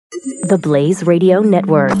The Blaze Radio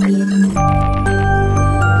Network.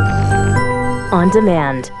 On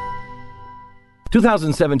demand.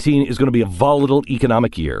 2017 is going to be a volatile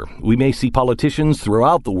economic year. We may see politicians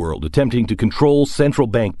throughout the world attempting to control central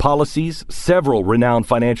bank policies. Several renowned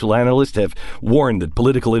financial analysts have warned that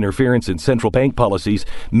political interference in central bank policies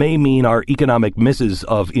may mean our economic misses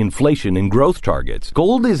of inflation and growth targets.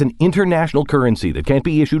 Gold is an international currency that can't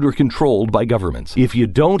be issued or controlled by governments. If you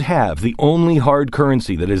don't have the only hard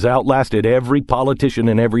currency that has outlasted every politician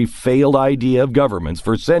and every failed idea of governments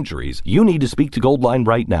for centuries, you need to speak to Goldline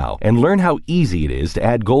right now and learn how easy it is to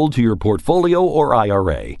add gold to your portfolio or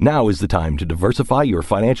IRA. Now is the time to diversify your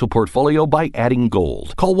financial portfolio by adding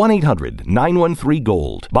gold. Call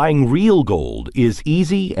 1-800-913-GOLD. Buying real gold is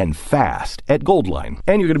easy and fast at Goldline.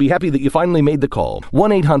 And you're going to be happy that you finally made the call.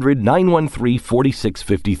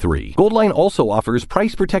 1-800-913-4653. Goldline also offers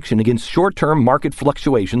price protection against short-term market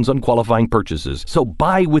fluctuations on qualifying purchases. So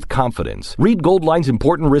buy with confidence. Read Goldline's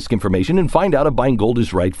important risk information and find out if buying gold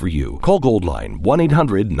is right for you. Call Goldline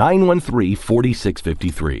 1-800-913-4653.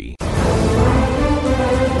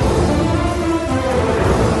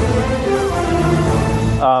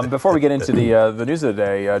 Before we get into the news of the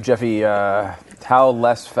day, Jeffy, how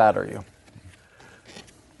less fat are you?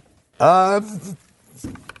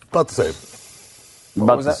 About the same.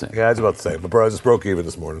 What was that? Yeah, it's about the same. But bro, I just broke even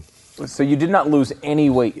this morning. So you did not lose any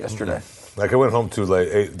weight yesterday? Like I went home too late,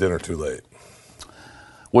 ate dinner too late.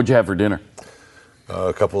 What'd you have for dinner?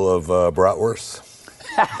 A couple of bratwursts.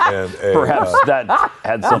 And Perhaps that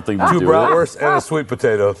had something to do with it. 2 bratwursts and a sweet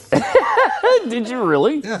potato. Did you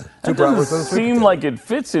really? Yeah, 2 That bratwursts and a doesn't sweet seem potato. like it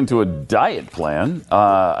fits into a diet plan.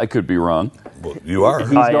 I could be wrong. Well, you are. He's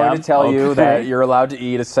going to tell you Okay. that you're allowed to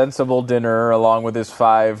eat a sensible dinner along with his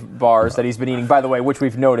 5 bars that he's been eating. By the way, which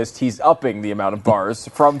we've noticed he's upping the amount of bars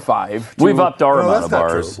from 5 to... We've upped our No, amount that's of not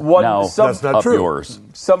bars. true. Now, That's not up true. yours.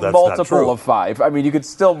 some That's not multiple true. of 5. I mean, you could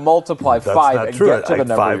still multiply That's 5 not and true. get to I the ate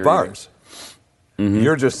number 5 you're bars.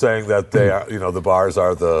 You're just saying that they are, the bars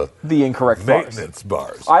are the eating. The incorrect bars. maintenance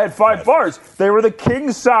bars. I had 5 bars. They were the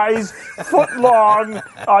king-size, foot-long,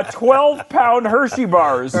 12-pound Hershey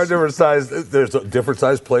bars. There are different size. There's different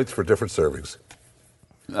size plates for different servings.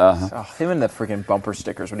 Oh, him and the freaking bumper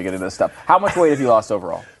stickers when you get into this stuff. How much weight have you lost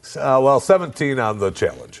overall? Well, 17 on the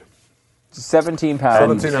challenge. 17 pounds.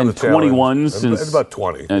 17 on and the challenge. 21 And since... about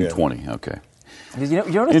 20. And yeah. 20, okay. Because you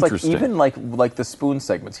notice, like, Interesting. even like the spoon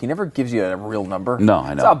segments, he never gives you a real number. No,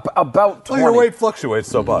 I know. It's about 20. Well, your weight fluctuates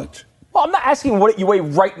so much. Well, I'm not asking what you weigh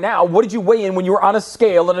right now. What did you weigh in when you were on a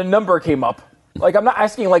scale and a number came up? Like, I'm not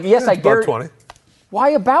asking, like, yes, I It's about guarantee. 20. Why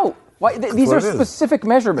about? Why? These what are it is. specific And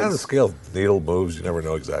measurements. the scale needle moves. You never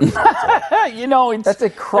know exactly. It's, That's a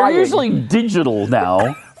crying. they're usually digital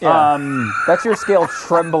now. Yeah. That's your scale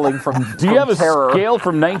trembling from Do you have a terror. scale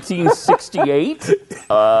from 1968?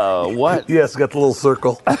 What? Yes, got the little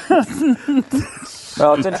circle.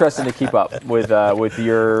 Well, it's interesting to keep up with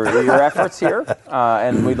your efforts here,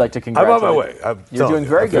 and we'd like to I'm congratulate on my you. way. You're doing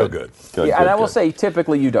very I feel good. good. Yeah, and I will say,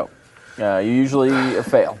 typically you don't. You usually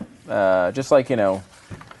fail, just like on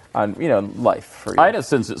life for you. I had a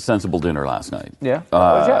sensible dinner last night. Yeah?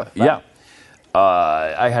 What did you have? Yeah.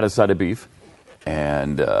 I had a side of beef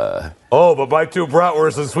and Oh, but my 2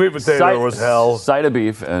 bratwursts and sweet potato was hell. Side of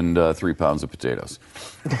beef and 3 pounds of potatoes.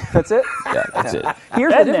 That's it? Yeah, that's it.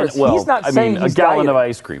 Here's And the then, difference. He's not saying a he's gallon dieting. of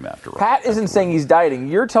ice cream after all. Pat isn't saying he's dieting.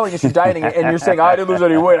 You're telling us you're dieting, and you're saying, I didn't lose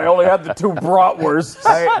any weight. I only had the 2 bratwursts.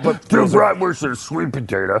 But 2 bratwursts and a sweet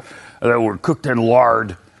potato that were cooked in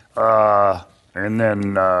lard, and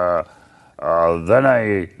then I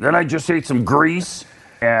just ate some grease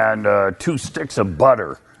and 2 sticks of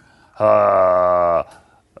butter. Then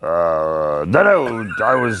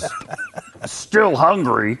I was still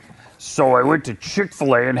hungry, so I went to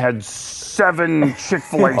Chick-fil-A and had 7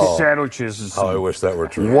 Chick-fil-A sandwiches and Oh, I some wish that were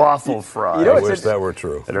true. waffle fries. You know, I it's wish that were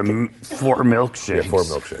true. and 4 milkshakes. Yeah, 4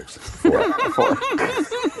 milkshakes. 4.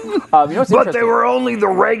 You know what's But interesting? they were only the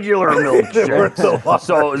regular milkshakes,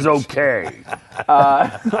 so it was okay.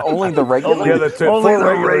 only the regular. Yeah, that's it. Only 4 the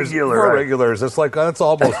regulars. regular. 4 regulars. It's like that's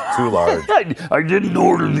almost too large. I didn't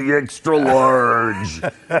order the extra large.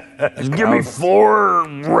 Just give me 4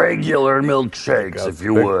 regular milkshakes, if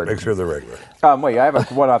you would. Make sure they're regular. Wait, I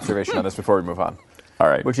have one observation on this before we move on. All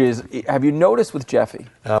right. Which is, have you noticed with Jeffy?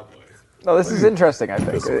 No, this is interesting, I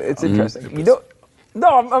think. It's interesting.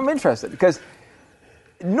 I'm interested because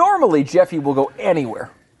normally Jeffy will go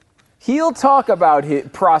anywhere. He'll talk about his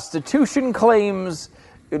prostitution claims,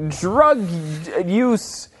 drug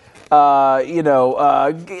use,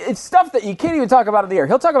 it's stuff that you can't even talk about in the air.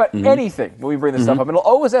 He'll talk about anything when we bring this stuff up, and he'll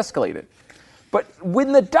always escalate it. But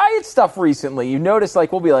when the diet stuff recently, you notice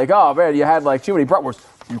like we'll be like, oh man, you had like too many bratwursts.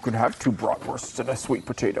 You can have 2 bratwursts and a sweet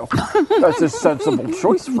potato. That's a sensible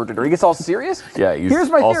choice for dinner. He gets all serious. Yeah, he's here's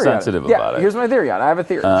my all theory sensitive on it. about it. Here's my theory on it. I have a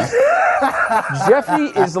theory. Jeffy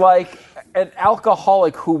is like an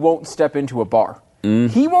alcoholic who won't step into a bar.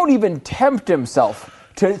 He won't even tempt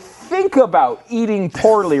himself to think about eating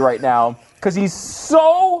poorly right now because he's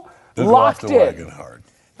so locked in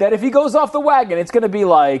that if he goes off the wagon, it's going to be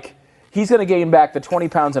like he's going to gain back the 20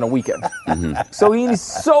 pounds in a weekend. So he's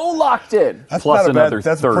so locked in. That's Plus not a another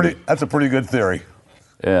bad, 30. That's a pretty good theory.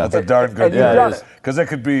 Yeah. That's a darn good And you've done theory. it. Because it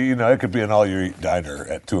could be, it could be an all-you-eat diner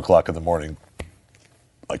at 2:00 in the morning,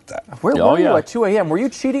 like that. Where Oh, were you yeah. at 2 a.m.? Were you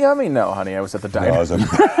cheating on me? No, honey, I was at the diner. No, I was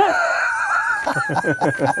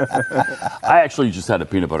I actually just had a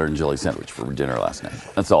peanut butter and jelly sandwich for dinner last night.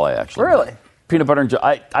 That's all I actually Really? had. Peanut butter and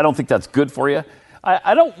jelly. I don't think that's good for you.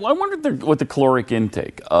 I wonder what the caloric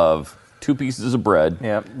intake of 2 pieces of bread.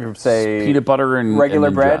 Yeah, you say peanut butter and regular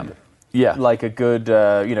and bread. jam. Yeah. Like a good,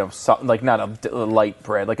 like not a light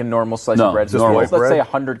bread, like a normal slice No, of bread. just normal Let's bread. say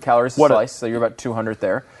 100 calories a What a- slice, so you're about 200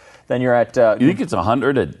 there. Then you're at. You think it's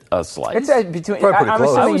 100 a slice? It's at between. Probably pretty I'm close.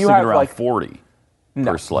 I assuming was you thinking have around like 40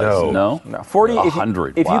 per slice. No. no 40.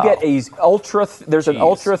 100. If you get a ultra, there's an Jeez.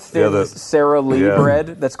 ultra thin Yeah, Sara Lee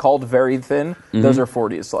bread that's called very thin. Those are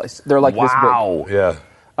 40 a slice. They're like this big. Wow. yeah.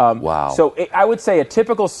 Wow. So I would say a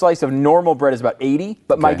typical slice of normal bread is about 80,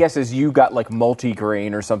 but my Okay. guess is you got like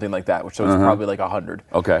multi-grain or something like that, which so it's probably like 100.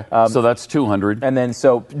 okay. So that's 200. And then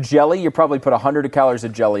so jelly, you probably put 100 calories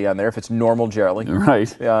of jelly on there if it's normal jelly.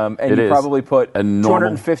 Right. And It you is. probably put A normal-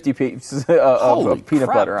 250 pieces Holy of peanut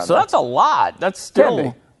crap. butter on So there. that's a lot. That's still. Can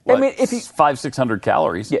be. What, I mean, if you- 500-600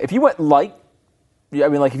 calories. Yeah, if you went light,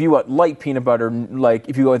 if you want light peanut butter, like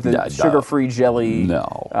if you go with the Yeah, no. sugar-free jelly,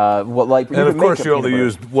 No. what light? And of can course, make a you only peanut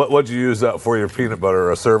use what'd you use that for your peanut butter?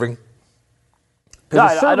 A serving? Yeah,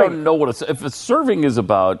 a I don't serving- know what if a serving is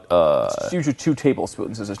about butter. It's usually 2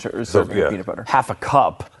 tablespoons as a serving yeah. of peanut butter. half a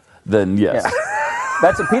cup, then yes. Yeah.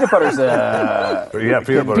 That's a peanut butter's. Yeah, peanut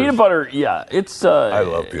butter. Peanut butter, yeah, it's. I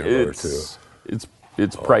love peanut butter, too.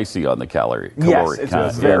 It's pricey on the caloric Yes, it's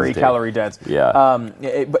count. very calorie dense. Yeah.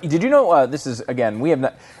 But did you know this is again?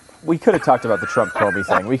 We could have talked about the Trump Comey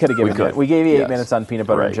thing. We could have given could. it. We gave you 8 Yes. minutes on peanut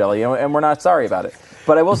butter and Right. jelly, and we're not sorry about it.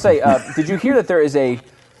 But I will say, did you hear that there is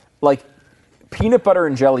peanut butter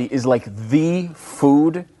and jelly is like the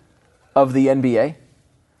food of the NBA?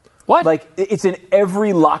 What? Like it's in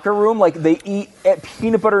every locker room. Like they eat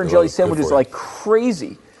peanut butter and jelly good sandwiches for you. like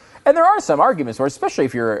crazy. And there are some arguments for it, especially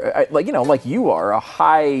if you're like you are a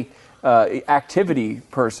high activity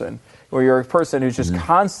person, where you're a person who's just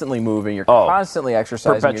constantly moving, you're constantly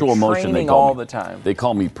exercising, perpetual you're motion. training They call all me. the time. They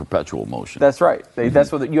call me perpetual motion. That's right.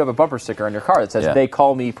 That's what you have a bumper sticker on your car that says Yeah. "They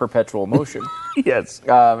call me perpetual motion," yes.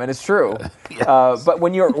 and it's true. But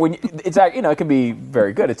when it's it can be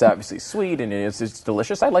very good. It's obviously sweet and it's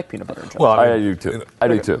delicious. I like peanut butter and jelly. Well, I do too. I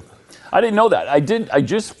do too. I didn't know that. I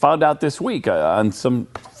just found out this week on some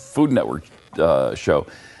Food Network show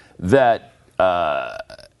that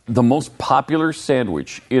the most popular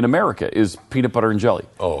sandwich in America is peanut butter and jelly.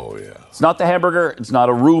 Oh yeah. It's not the hamburger. It's not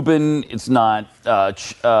a Reuben. It's not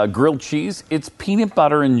grilled cheese. It's peanut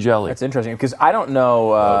butter and jelly. That's interesting because I don't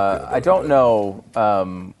know. I don't know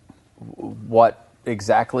what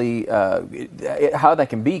exactly how that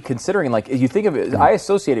can be. Considering, like, you think of it, I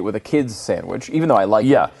associate it with a kid's sandwich, even though I like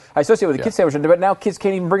Yeah. it. I associate it with a kid's sandwich, but now kids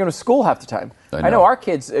can't even bring them to school half the time. I I know know. our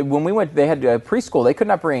kids when we went, they had preschool. They could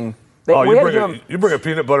not bring. They, Oh, we had to you give bring, them. you bring a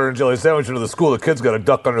peanut butter and jelly sandwich into the school, the kid's got a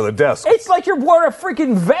duck under the desk. It's like you're wearing a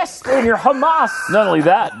freaking vest in your Hamas. Not only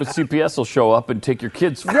that, but CPS will show up and take your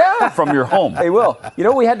kids Yeah. from your home. They will. You know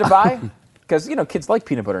what we had to buy? Because kids like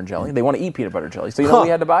peanut butter and jelly. They want to eat peanut butter and jelly. So you know what we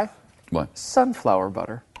had to buy? What? Sunflower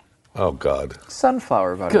butter. Oh God.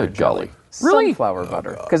 Sunflower butter. Good and jelly. golly. Really? Sunflower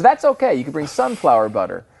butter. Because that's okay. You can bring sunflower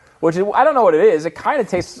butter, which is, I don't know what it is. It kind of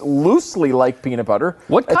tastes loosely like peanut butter.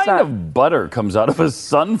 What It's kind not- of butter comes out of a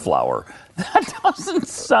sunflower? That doesn't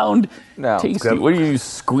sound No. tasty. Got- What do you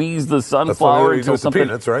squeeze the what sunflower they do until with the something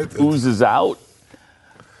peanuts, right? oozes out?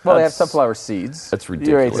 Well, they have That's- sunflower seeds. that's You ate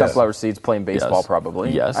ridiculous. sunflower seeds playing baseball, Yes. probably.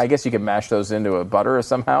 Yes. I guess you could mash those into a butter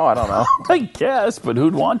somehow. I don't know. I guess, but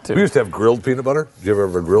who'd want We to? used to have grilled peanut butter. Did you ever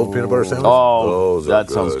have a grilled peanut butter sandwich? Oh, Those are that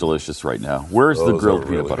sounds good. delicious right now. Where's the Those grilled are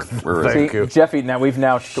peanut really butter? good. Where is Thank it? you. Jeffy, now we've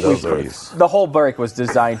Those are- the whole break was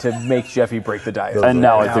designed to make Jeffy break the diet. And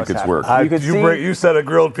now I think it's happening. worked. You could see, you said a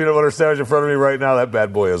grilled peanut butter sandwich in front of me right now. That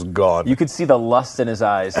bad boy is gone. you could see the lust in his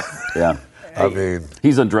eyes. Yeah. I mean,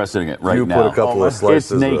 He's undressing it right you now. put a couple of It's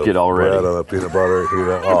slices naked of already. bread on a peanut butter.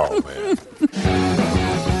 Oh man.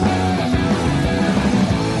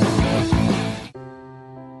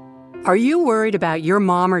 Are you worried about your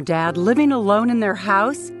mom or dad living alone in their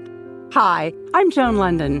house? Hi, I'm Joan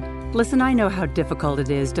London. Listen, I know how difficult it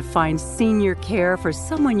is to find senior care for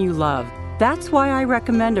someone you love. That's why I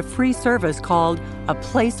recommend a free service called A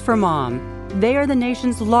Place for Mom. They are the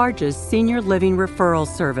nation's largest senior living referral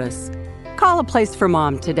service. Call A Place for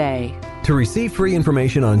Mom today. To receive free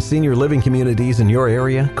information on senior living communities in your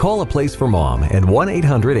area, call A Place for Mom at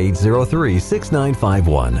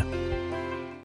 1-800-803-6951.